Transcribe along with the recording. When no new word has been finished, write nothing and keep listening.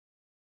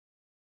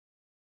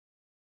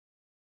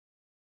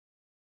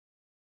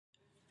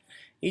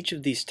Each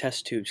of these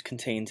test tubes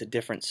contains a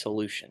different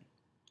solution.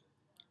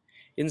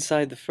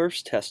 Inside the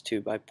first test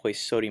tube I've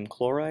placed sodium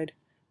chloride,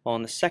 while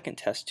in the second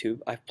test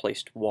tube I've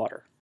placed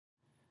water.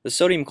 The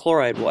sodium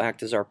chloride will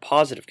act as our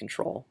positive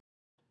control.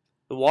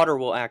 The water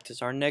will act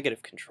as our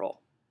negative control.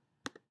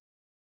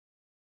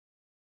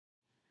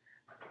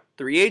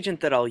 The reagent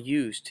that I'll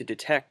use to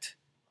detect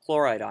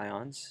chloride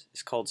ions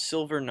is called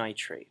silver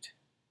nitrate.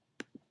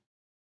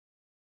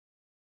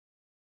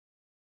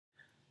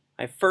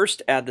 I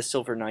first add the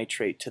silver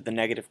nitrate to the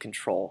negative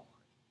control.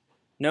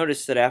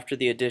 Notice that after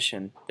the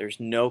addition, there's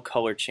no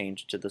color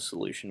change to the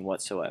solution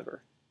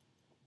whatsoever.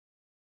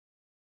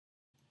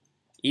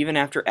 Even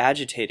after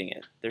agitating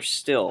it, there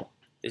still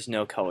is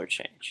no color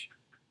change.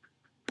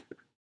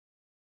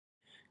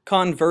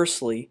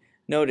 Conversely,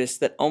 notice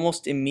that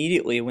almost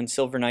immediately when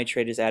silver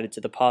nitrate is added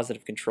to the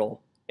positive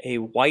control, a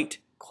white,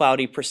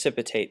 cloudy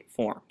precipitate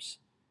forms.